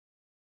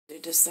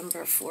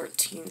December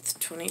 14th,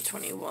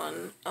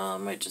 2021.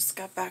 I just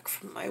got back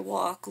from my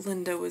walk.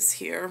 Linda was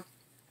here.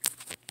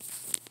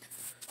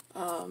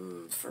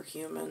 For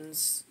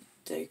humans,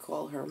 they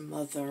call her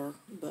mother,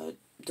 but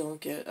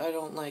I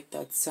don't like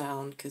that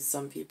sound because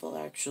some people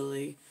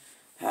actually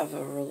have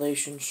a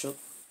relationship,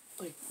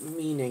 like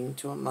meaning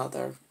to a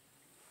mother.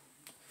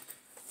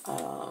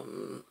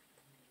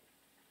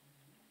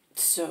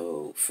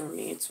 So for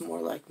me, it's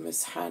more like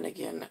Miss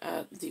Hannigan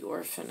at the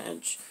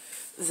orphanage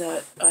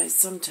that I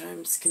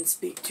sometimes can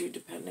speak to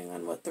depending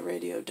on what the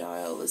radio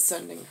dial is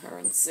sending her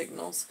in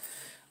signals.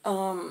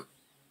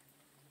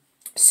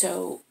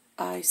 So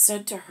I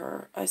said to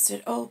her, I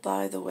said, oh,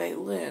 by the way,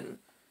 Lynn,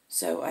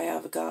 so I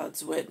have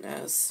God's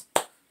witness,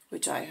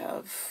 which I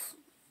have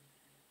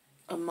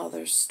a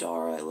mother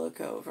star I look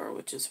over,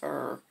 which is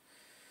her,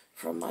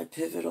 from my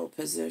pivotal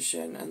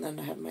position, and then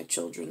I have my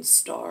children's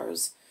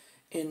stars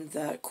in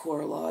that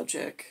core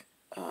logic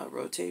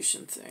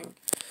rotation thing.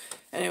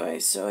 Anyway,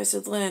 so I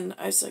said, Lynn,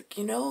 I was like,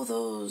 I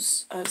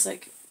was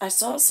like, I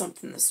saw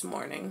something this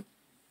morning.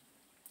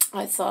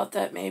 I thought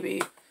that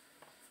maybe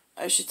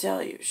I should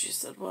tell you. She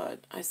said, what?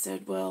 I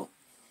said, well,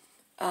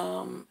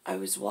 I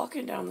was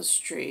walking down the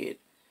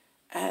street,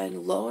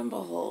 and lo and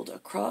behold,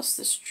 across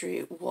the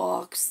street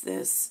walks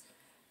this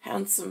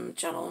handsome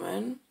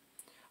gentleman.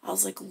 I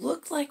was like,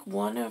 looked like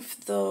one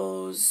of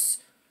those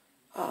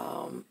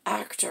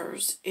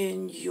actors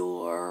in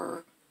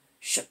your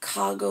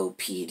Chicago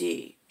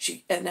PD.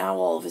 And now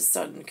all of a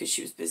sudden, because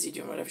she was busy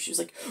doing whatever, she was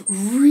like,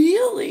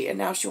 really? And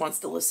now she wants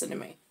to listen to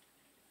me.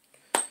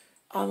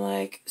 I'm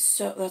like,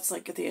 so that's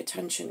like the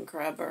attention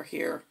grabber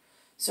here.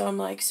 So I'm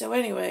like, so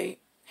anyway,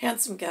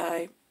 handsome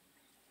guy.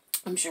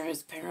 I'm sure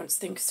his parents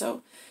think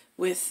so.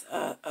 With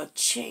a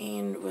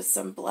chain, with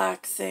some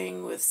black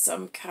thing,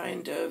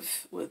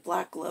 with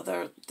black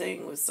leather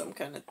thing, with some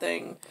kind of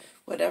thing,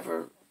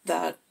 whatever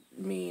that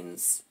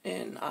means,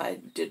 and I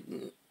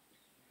didn't,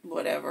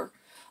 whatever.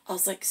 I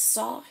was like,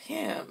 saw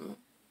him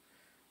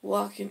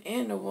walking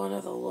into one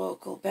of the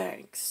local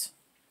banks.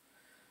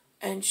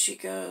 And she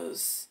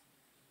goes,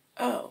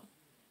 oh.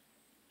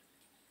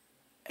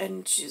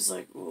 And she's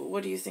like, well,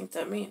 what do you think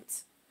that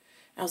means?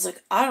 I was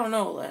like, I don't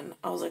know, Lynn.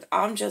 I was like,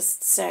 I'm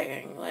just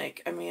saying,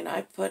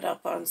 I put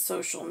up on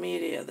social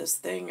media this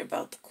thing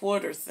about the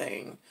quarter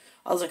thing.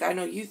 I was like, I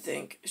know you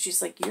think.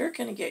 She's like, you're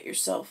going to get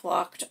yourself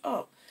locked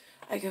up.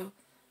 I go,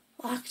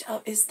 locked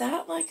up? Is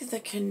that like the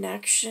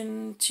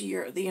connection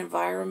to the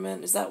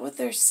environment? Is that what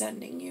they're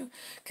sending you?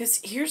 Because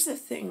here's the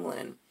thing,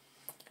 Lynn.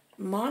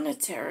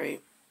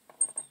 Monetary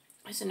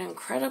is an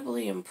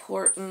incredibly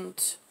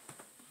important,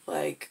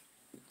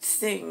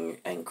 thing,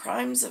 and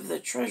crimes of the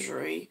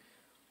Treasury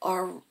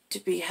are to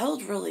be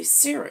held really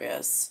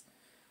serious.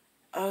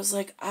 I was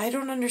like, I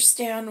don't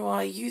understand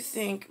why you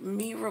think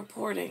me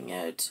reporting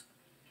it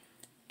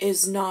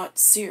is not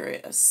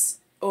serious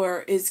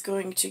or is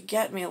going to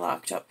get me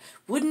locked up.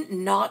 Wouldn't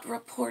not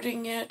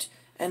reporting it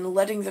and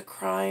letting the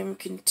crime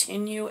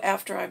continue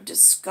after I've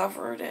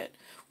discovered it,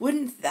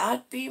 wouldn't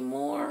that be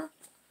more?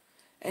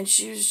 And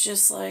she was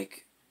just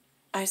like,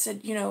 I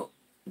said,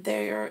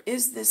 there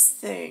is this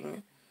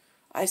thing.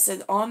 I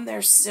said, on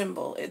their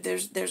symbol,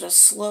 there's a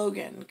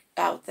slogan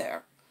out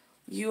there,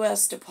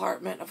 U.S.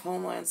 Department of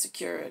Homeland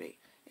Security.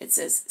 It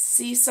says,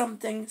 see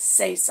something,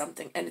 say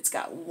something, and it's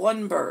got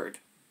one bird.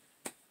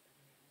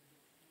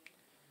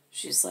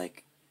 She's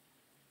like,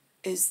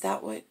 is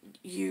that what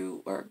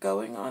you are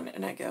going on?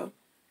 And I go,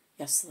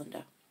 yes,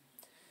 Linda.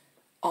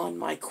 On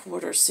my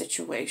quarter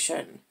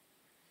situation,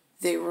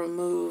 they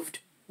removed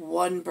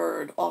one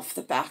bird off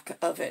the back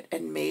of it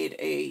and made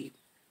a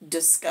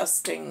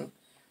disgusting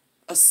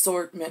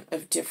assortment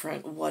of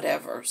different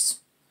whatevers.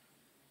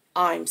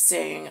 I'm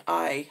saying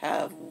I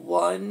have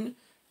one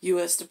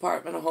U.S.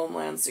 Department of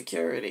Homeland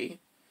Security,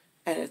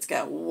 and it's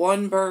got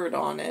one bird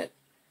on it,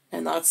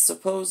 and that's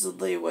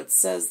supposedly what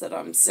says that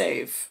I'm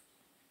safe.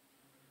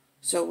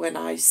 So when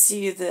I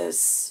see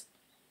this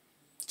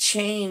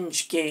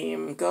change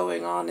game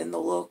going on in the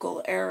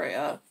local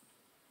area,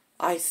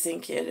 I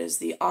think it is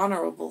the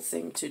honorable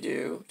thing to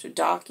do, to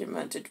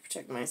document it, to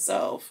protect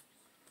myself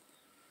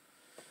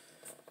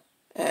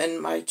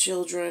and my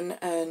children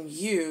and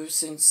you,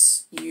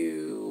 since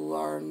you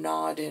are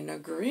not in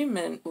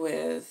agreement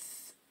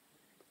with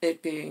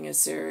it being as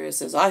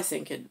serious as I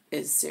think it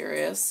is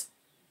serious.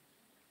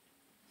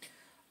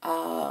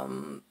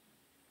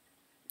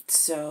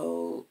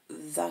 So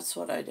that's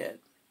what I did.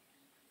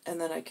 And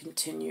then I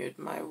continued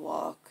my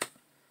walk,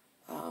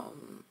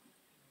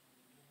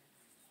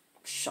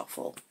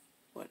 shuffle.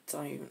 It's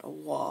not even a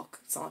walk.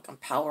 It's not like I'm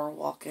power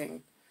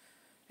walking.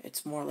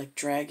 It's more like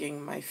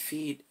dragging my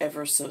feet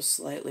ever so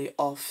slightly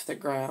off the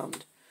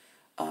ground,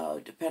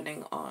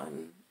 depending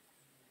on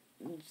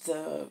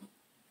the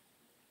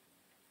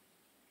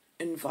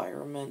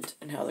environment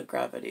and how the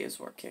gravity is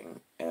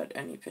working at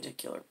any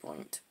particular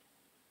point.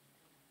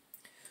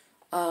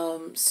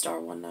 Star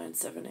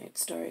 1978,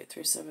 star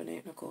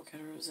 8378, Nicole,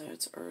 Cattaruzza,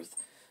 it's Earth,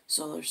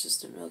 solar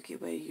system, Milky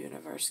Way,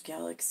 universe,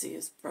 galaxy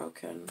is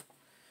broken.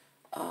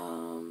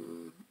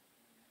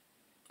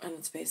 And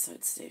it's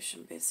Bayside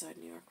Station, Bayside,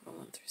 New York,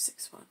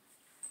 11361.